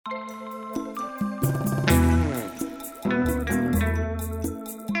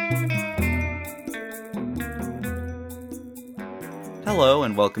Hello,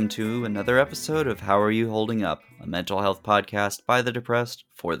 and welcome to another episode of How Are You Holding Up, a mental health podcast by the depressed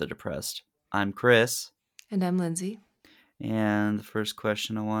for the depressed. I'm Chris, And I'm Lindsay. and the first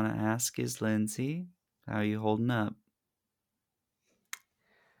question I want to ask is, Lindsay, how are you holding up?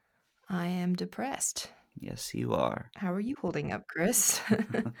 I am depressed. Yes, you are. How are you holding up, Chris?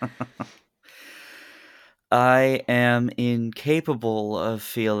 I am incapable of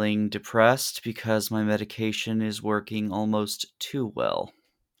feeling depressed because my medication is working almost too well,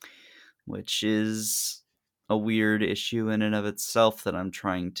 which is a weird issue in and of itself that I'm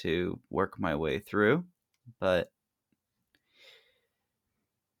trying to work my way through. But,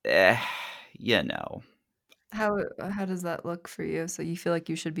 you know. How does that look for you? So you feel like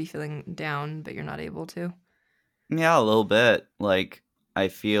you should be feeling down, but you're not able to? Yeah, a little bit. Like, I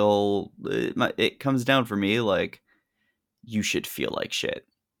feel it comes down for me like you should feel like shit,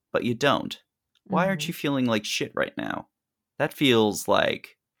 but you don't. Why aren't you feeling like shit right now? That feels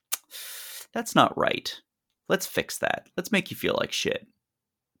like that's not right. Let's fix that. Let's make you feel like shit.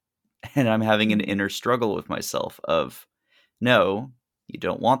 And I'm having an inner struggle with myself of, no, you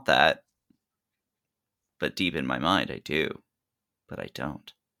don't want that. But deep in my mind, I do. But I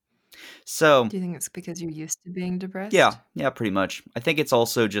don't. So, Do you think it's because you're used to being depressed? yeah, pretty much. I think it's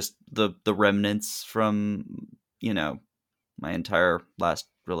also just the remnants from, my entire last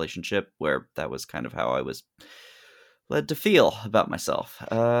relationship where that was kind of how I was led to feel about myself.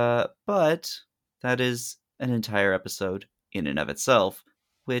 But that is an entire episode in and of itself,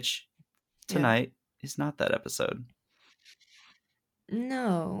 which tonight is not that episode.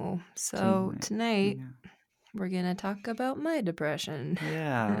 No. So tonight we're going to talk about my depression.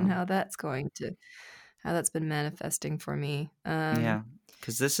 Yeah. And how that's been manifesting for me. Yeah.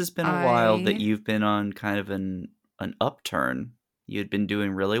 Because this has been a while that you've been on kind of an upturn. You had been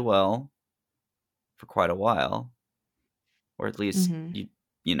doing really well for quite a while. Or at least, you've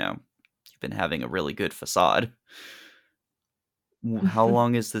been having a really good facade. How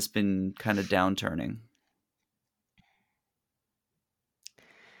long has this been kind of downturning?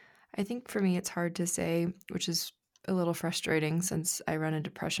 I think for me, it's hard to say, which is a little frustrating since I run a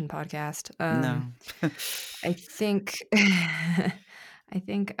depression podcast. No. I think I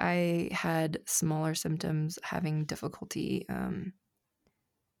think I had smaller symptoms, having difficulty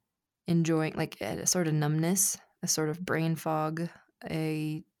enjoying, like a sort of numbness, a sort of brain fog,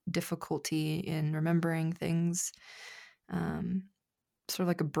 a difficulty in remembering things, sort of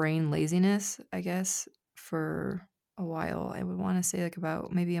like a brain laziness, I guess, for a while. I would want to say like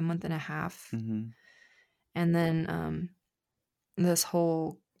about maybe a month and a half. And then this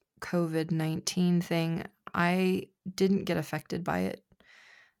whole COVID-19 thing, I didn't get affected by it.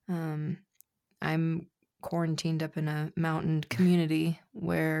 I'm quarantined up in a mountain community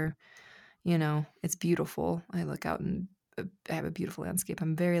where, it's beautiful. I look out and I have a beautiful landscape.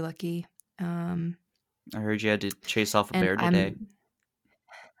 I'm very lucky. I heard you had to chase off a bear today.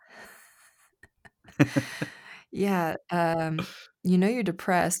 Yeah, you're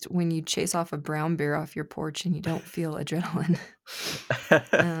depressed when you chase off a brown bear off your porch and you don't feel adrenaline.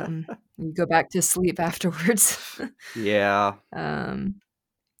 You go back to sleep afterwards. Yeah.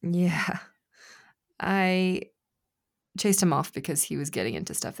 Yeah. I chased him off because he was getting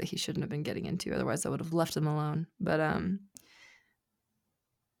into stuff that he shouldn't have been getting into. Otherwise, I would have left him alone. But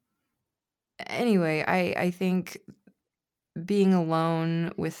anyway, I think being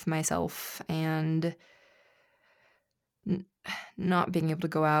alone with myself and not being able to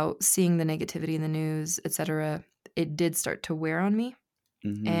go out, seeing the negativity in the news, etc., it did start to wear on me.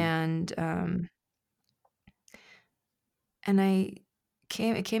 And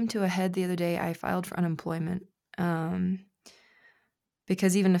it came to a head the other day. I filed for unemployment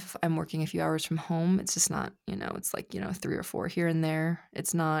because even if I'm working a few hours from home, it's just not, it's like, 3 or 4 here and there.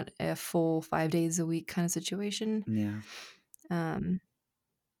 It's not a full 5 days a week kind of situation. Yeah.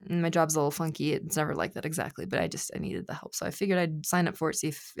 My job's a little funky. It's never like that exactly, but I needed the help. So I figured I'd sign up for it, see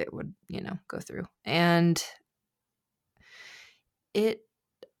if it would, go through. And it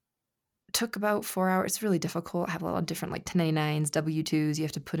took about 4 hours. It's really difficult. I have a lot of different like 1099s, W-2s. You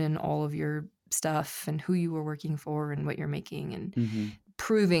have to put in all of your stuff and who you were working for and what you're making and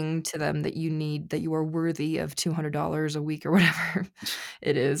proving to them that you are worthy of $200 a week or whatever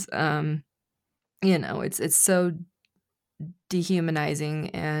it is. It's so dehumanizing,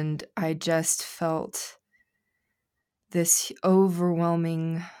 and I just felt this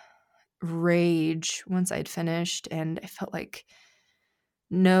overwhelming rage once I'd finished, and I felt like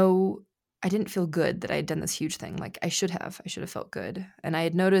I didn't feel good that I had done this huge thing. Like I should have felt good. And I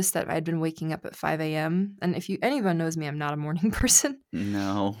had noticed that I'd been waking up at 5 a.m. And if anyone knows me, I'm not a morning person.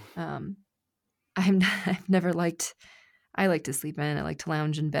 No. I've never liked, I like to sleep in. I like to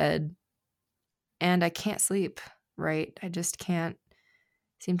lounge in bed. And I can't sleep, right? I just can't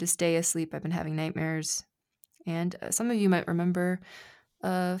seem to stay asleep. I've been having nightmares. And some of you might remember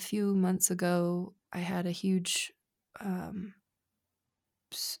a few months ago, I had a huge, I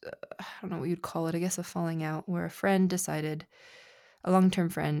don't know what you'd call it, I guess a falling out, where a friend decided, a long term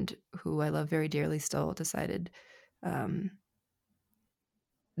friend who I love very dearly still, decided um,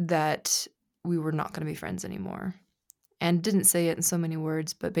 that we were not going to be friends anymore. And didn't say it in so many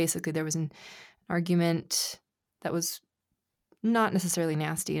words, but basically there was an argument that was not necessarily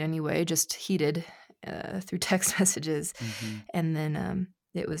nasty in any way, just heated through text messages. Mm-hmm. And then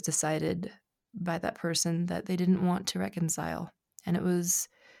it was decided by that person that they didn't want to reconcile. And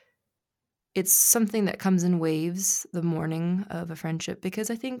it's something that comes in waves, the mourning of a friendship,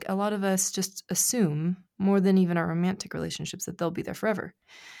 because I think a lot of us just assume, more than even our romantic relationships, that they'll be there forever.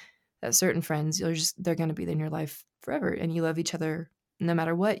 That certain friends, they're going to be in your life forever, and you love each other no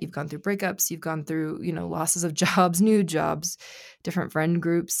matter what. You've gone through breakups, you've gone through, losses of jobs, new jobs, different friend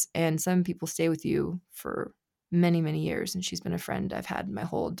groups, and some people stay with you for many, many years, and she's been a friend I've had my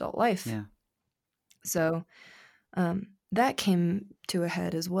whole adult life. Yeah. So that came to a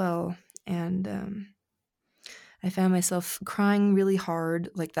head as well, and I found myself crying really hard,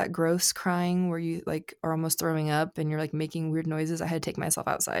 like that gross crying where you like are almost throwing up and you're like making weird noises. I had to take myself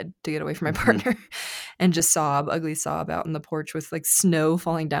outside to get away from my partner and just ugly sob out on the porch with like snow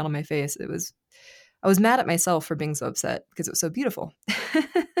falling down on my face. I was mad at myself for being so upset because it was so beautiful.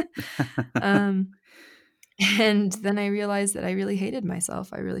 And then I realized that I really hated myself.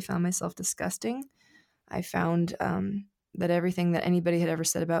 I really found myself disgusting. I found that everything that anybody had ever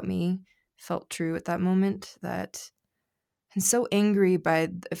said about me felt true at that moment. That I'm so angry by,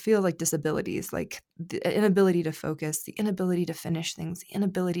 I feel like disabilities, like the inability to focus, the inability to finish things, the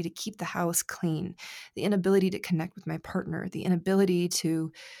inability to keep the house clean, the inability to connect with my partner, the inability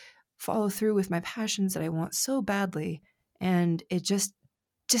to follow through with my passions that I want so badly. And it just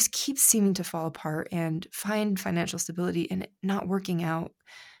keeps seeming to fall apart, and find financial stability and it not working out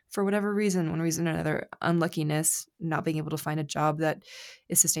for whatever reason, one reason or another, unluckiness, not being able to find a job that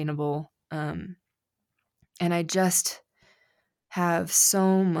is sustainable. And I just have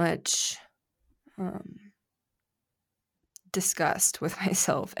so much disgust with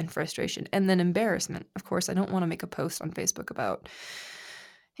myself and frustration, and then embarrassment. Of course, I don't want to make a post on Facebook about,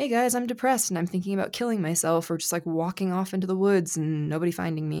 hey guys, I'm depressed and I'm thinking about killing myself, or just like walking off into the woods and nobody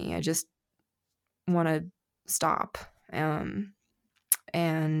finding me. I just want to stop. And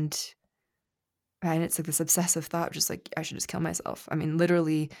it's like this obsessive thought, just like I should just kill myself. I mean,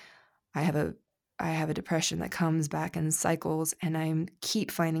 literally, I have a depression that comes back in cycles, and I keep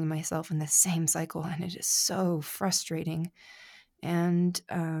finding myself in the same cycle, and it is so frustrating. And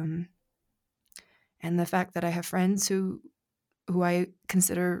the fact that I have friends who I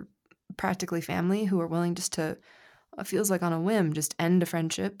consider practically family, who are willing just to, it feels like on a whim, just end a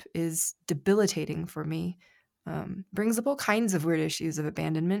friendship, is debilitating for me. Brings up all kinds of weird issues of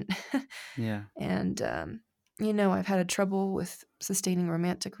abandonment. Yeah. And I've had trouble with sustaining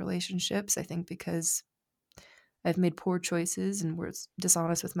romantic relationships, I think because I've made poor choices and was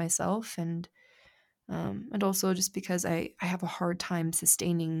dishonest with myself, and also just because I have a hard time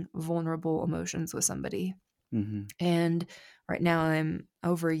sustaining vulnerable emotions with somebody. Mm-hmm. And right now I'm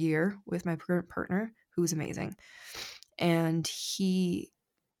over a year with my current partner, who's amazing, and he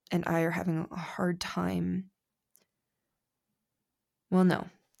and I are having a hard time. Well, no,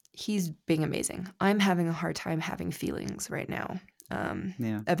 he's being amazing. I'm having a hard time having feelings right now,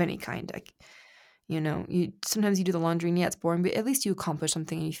 of any kind. Like, you sometimes you do the laundry and it's boring, but at least you accomplish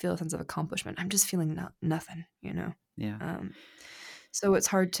something and you feel a sense of accomplishment. I'm just feeling nothing, Yeah. So it's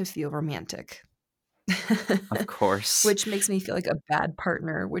hard to feel romantic. Of course. Which makes me feel like a bad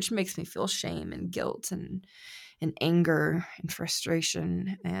partner, which makes me feel shame and guilt and anger and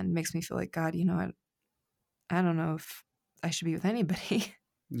frustration, and makes me feel like, God, I don't know if I should be with anybody.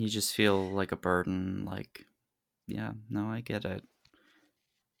 You just feel like a burden, like, yeah, no, I get it.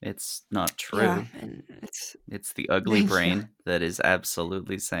 It's not true. Yeah, and it's the ugly brain that is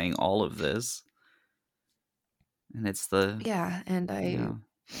absolutely saying all of this. And it's the... Yeah, and I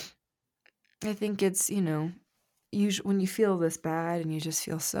think it's, usually when you feel this bad and you just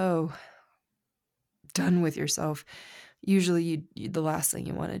feel so done with yourself, usually the last thing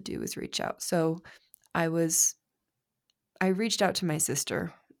you want to do is reach out. So I reached out to my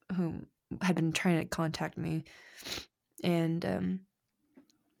sister, who had been trying to contact me, and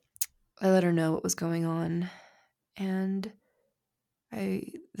I let her know what was going on. And I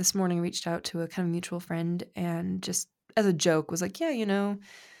this morning reached out to a kind of mutual friend, and just as a joke was like, yeah,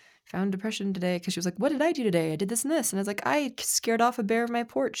 found depression today, because she was like, what did I do today? I did this and this. And I was like, I scared off a bear on my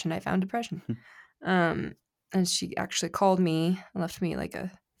porch and I found depression. And she actually called me and left me like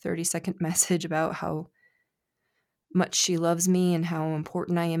a 30-second message about how much she loves me and how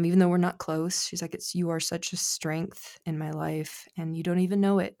important I am, even though we're not close. She's like, you are such a strength in my life and you don't even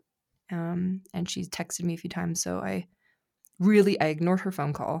know it. And she texted me a few times. So I ignored her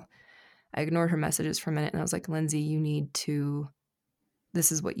phone call. I ignored her messages for a minute and I was like, Lindsay,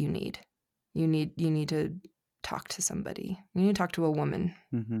 this is what you need. You need to talk to somebody. You need to talk to a woman.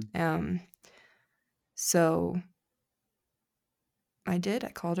 Mm-hmm. So I did. I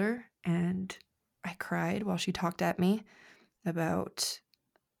called her and I cried while she talked at me about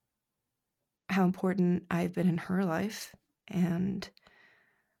how important I've been in her life and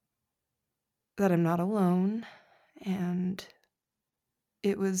that I'm not alone. And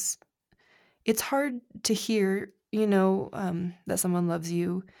it's hard to hear, that someone loves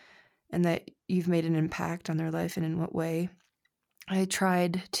you and that you've made an impact on their life and in what way. I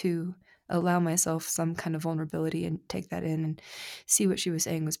tried to allow myself some kind of vulnerability and take that in and see what she was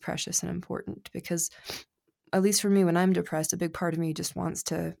saying was precious and important, because at least for me, when I'm depressed, a big part of me just wants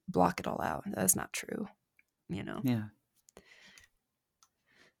to block it all out. That's not true, Yeah.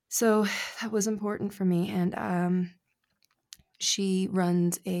 So that was important for me. And she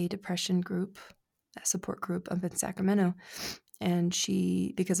runs a depression group, a support group up in Sacramento. And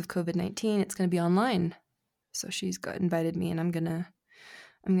because of COVID-19, it's going to be online. So she's invited me, and I'm gonna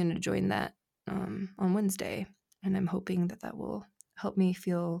join that on Wednesday. And I'm hoping that will help me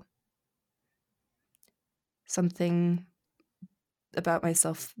feel something about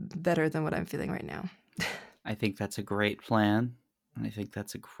myself better than what I'm feeling right now. I think that's a great plan. And I think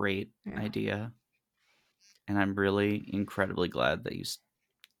that's a great idea. And I'm really incredibly glad that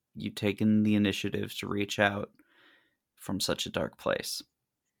you've taken the initiative to reach out from such a dark place.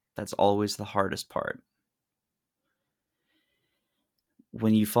 That's always the hardest part.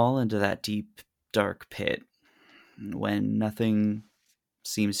 When you fall into that deep, dark pit, when nothing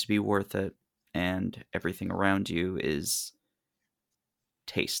seems to be worth it and everything around you is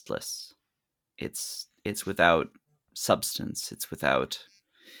tasteless. It's without substance. It's without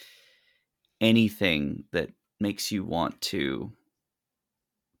anything that makes you want to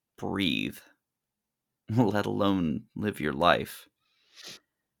breathe, let alone live your life.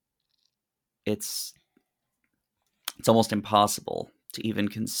 It's almost impossible to even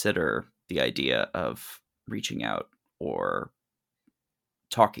consider the idea of reaching out or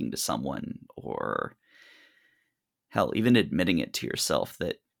talking to someone, or hell, even admitting it to yourself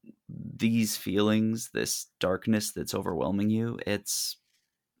that these feelings, this darkness that's overwhelming you, it's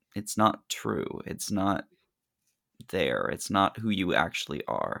not true. It's not there. It's not who you actually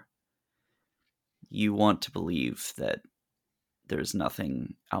are. You want to believe that there's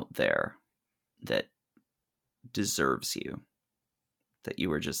nothing out there that deserves you, that you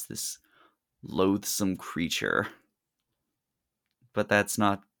are just this loathsome creature. But that's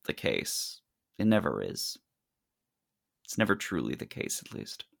not the case. It never is. It's never truly the case, at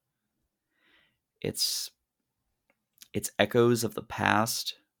least. It's echoes of the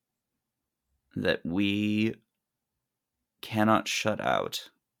past that we cannot shut out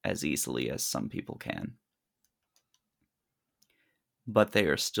as easily as some people can. But they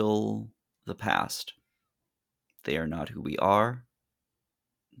are still the past. They are not who we are.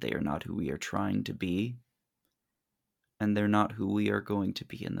 They are not who we are trying to be. And they're not who we are going to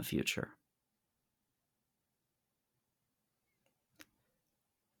be in the future.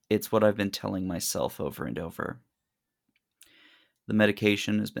 It's what I've been telling myself over and over. The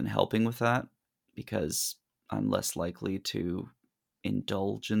medication has been helping with that because I'm less likely to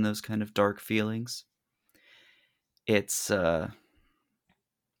indulge in those kind of dark feelings. It's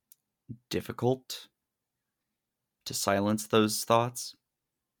difficult to silence those thoughts,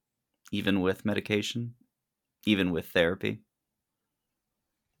 even with medication, even with therapy,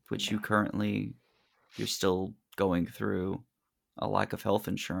 which you're still going through a lack of health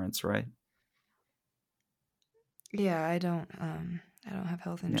insurance, right? Yeah, I don't have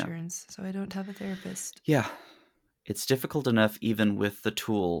health insurance, so I don't have a therapist. Yeah. It's difficult enough even with the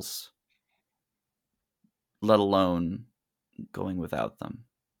tools, let alone going without them.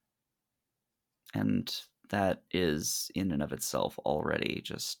 And that is in and of itself already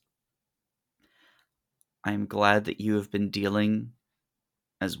just... I'm glad that you have been dealing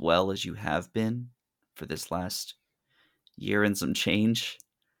as well as you have been for this last year and some change.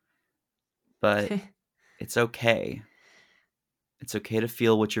 But it's okay. It's okay to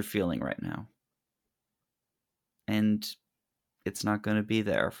feel what you're feeling right now. And it's not going to be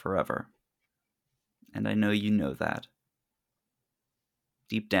there forever. And I know you know that.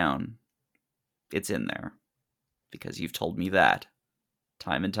 deep down, it's in there. Because you've told me that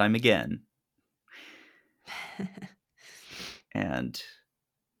time and time again. And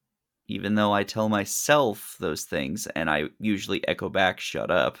even though I tell myself those things, and I usually echo back,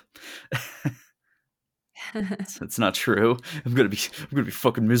 shut up. It's not true. I'm gonna be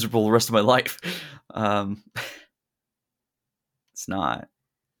fucking miserable the rest of my life. It's not.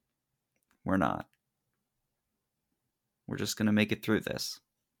 We're not. We're just gonna make it through this.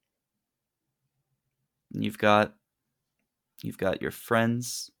 And you've got your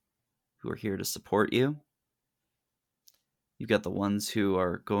friends who are here to support you. You've got the ones who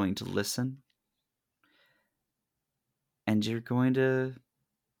are going to listen. And you're going to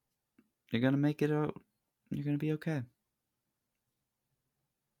make it out. You're going to be okay.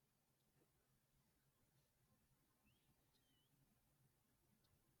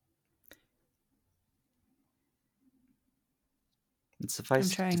 I'm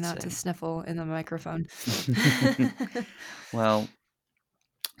trying not to sniffle in the microphone. Well,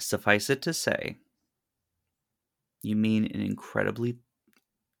 suffice it to say, you mean an incredibly...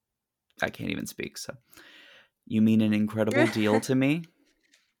 I can't even speak, so... You mean an incredible deal to me.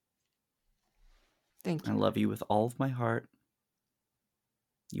 Thank you. I love you with all of my heart.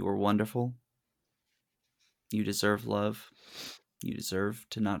 You are wonderful. You deserve love. You deserve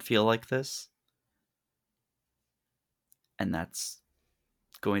to not feel like this. And that's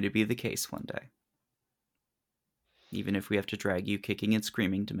going to be the case one day. Even if we have to drag you kicking and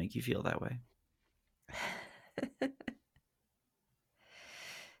screaming to make you feel that way.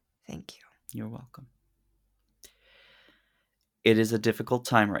 Thank you. You're welcome. It is a difficult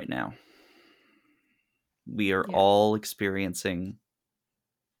time right now. We are all experiencing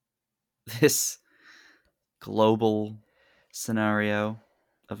this global scenario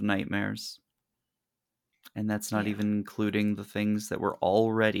of nightmares. And that's not even including the things that were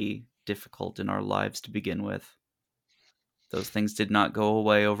already difficult in our lives to begin with. Those things did not go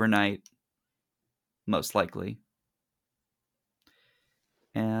away overnight, most likely.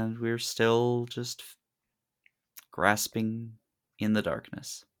 And we're still just grasping in the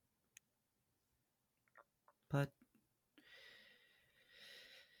darkness. But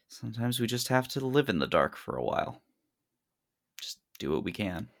sometimes we just have to live in the dark for a while. Just do what we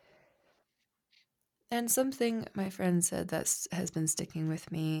can. And something my friend said that has been sticking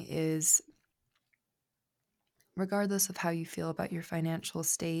with me is, regardless of how you feel about your financial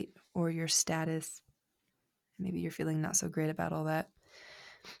state or your status, maybe you're feeling not so great about all that.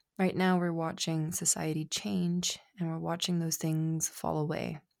 Right now, we're watching society change, and we're watching those things fall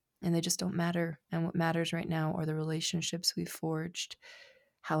away, and they just don't matter. And what matters right now are the relationships we've forged,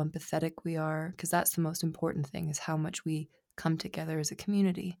 how empathetic we are, because that's the most important thing, is how much we come together as a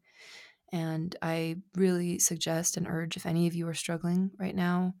community. And I really suggest and urge, if any of you are struggling right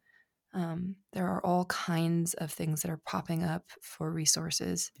now, there are all kinds of things that are popping up for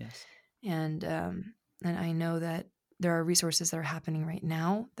resources. Yes. And I know that there are resources that are happening right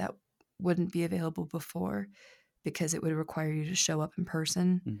now that wouldn't be available before because it would require you to show up in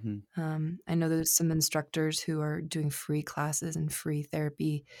person. Mm-hmm. I know there's some instructors who are doing free classes and free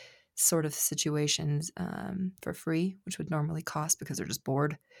therapy sort of situations for free, which would normally cost because they're just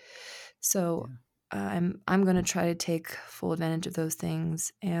bored. So I'm going to try to take full advantage of those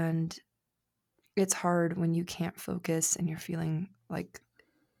things. And it's hard when you can't focus and you're feeling like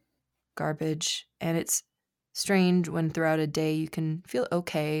garbage. And it's strange when throughout a day you can feel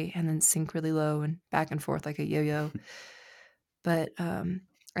okay and then sink really low and back and forth like a yo-yo. But I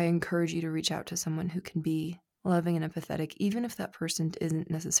encourage you to reach out to someone who can be loving and empathetic, even if that person isn't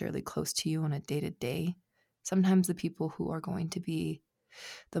necessarily close to you on a day-to-day. Sometimes the people who are going to be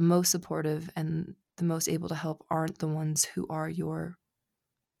the most supportive and the most able to help aren't the ones who are your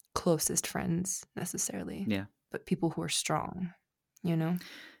closest friends necessarily. Yeah. But people who are strong, you know?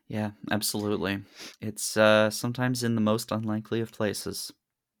 Yeah, absolutely. It's sometimes in the most unlikely of places.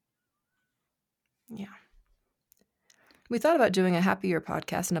 Yeah. We thought about doing a happier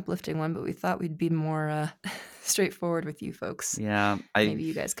podcast, an uplifting one, but we thought we'd be more straightforward with you folks. Yeah. Maybe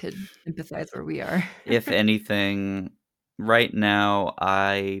you guys could empathize where we are. If anything, right now,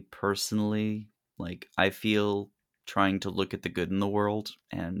 I personally, I feel trying to look at the good in the world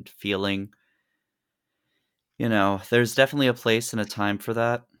and feeling, there's definitely a place and a time for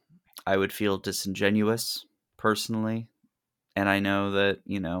that. I would feel disingenuous, personally. And I know that,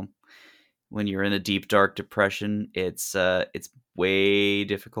 when you're in a deep, dark depression, it's way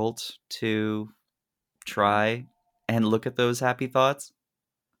difficult to try and look at those happy thoughts.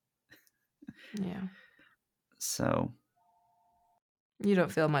 Yeah. So. You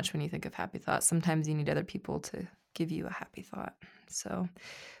don't feel much when you think of happy thoughts. Sometimes you need other people to give you a happy thought. So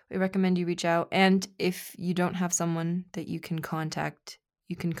we recommend you reach out. And if you don't have someone that you can contact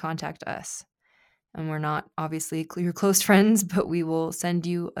us. And we're not obviously your close friends, but we will send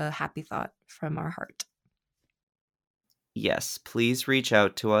you a happy thought from our heart. Yes, please reach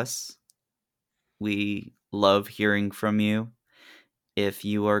out to us. We love hearing from you. If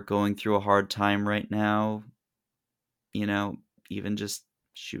you are going through a hard time right now, even just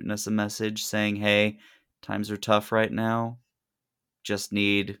shooting us a message saying, hey, times are tough right now. Just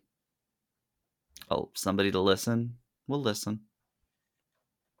need somebody to listen. We'll listen.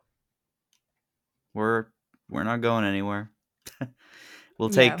 We're not going anywhere. We'll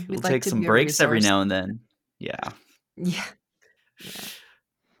take some breaks every now and then. Yeah. Yeah.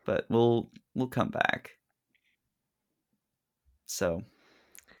 But we'll come back. So,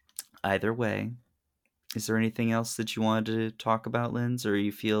 either way, is there anything else that you wanted to talk about, Linz, or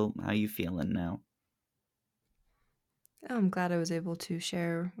how you feeling now? I'm glad I was able to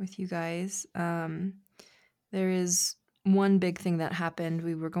share with you guys. There is one big thing that happened.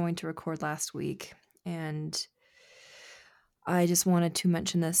 We were going to record last week, and I just wanted to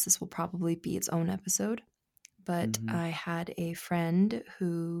mention this. This will probably be its own episode. But I had a friend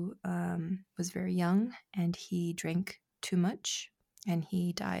who was very young, and he drank too much, and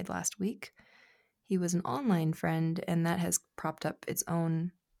he died last week. He was an online friend, and that has propped up its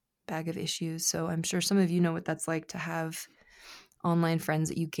own bag of issues. So I'm sure some of you know what that's like to have online friends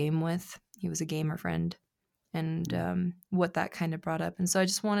that you game with. He was a gamer friend, and what that kind of brought up. And so I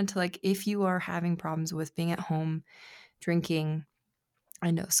just wanted to, if you are having problems with being at home, drinking,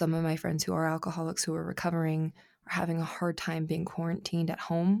 I know some of my friends who are alcoholics who are recovering are having a hard time being quarantined at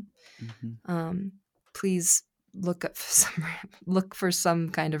home. Please look for some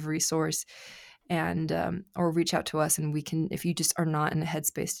kind of resource, and or reach out to us, and we can, if you just are not in the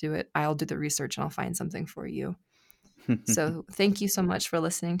headspace to do it, I'll do the research and I'll find something for you. So thank you so much for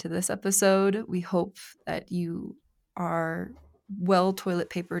listening to this episode. We hope that you are well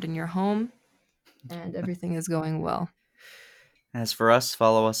toilet papered in your home and everything is going well. As for us,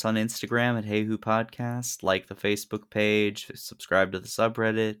 follow us on Instagram at Hey Who Podcast, like the Facebook page, subscribe to the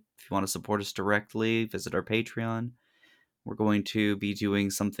subreddit. If you want to support us directly, visit our Patreon. We're going to be doing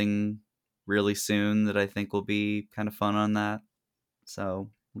something really soon that I think will be kind of fun on that.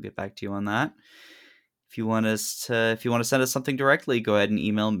 So we'll get back to you on that. If you want to send us something directly, go ahead and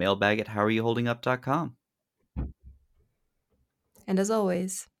email mailbag@howareyoholdingup.com. And as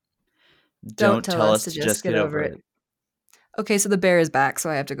always, don't tell us to just get over it. Okay, so the bear is back, so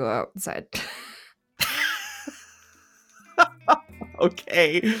I have to go outside.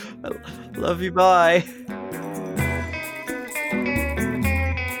 Okay. Love you, bye.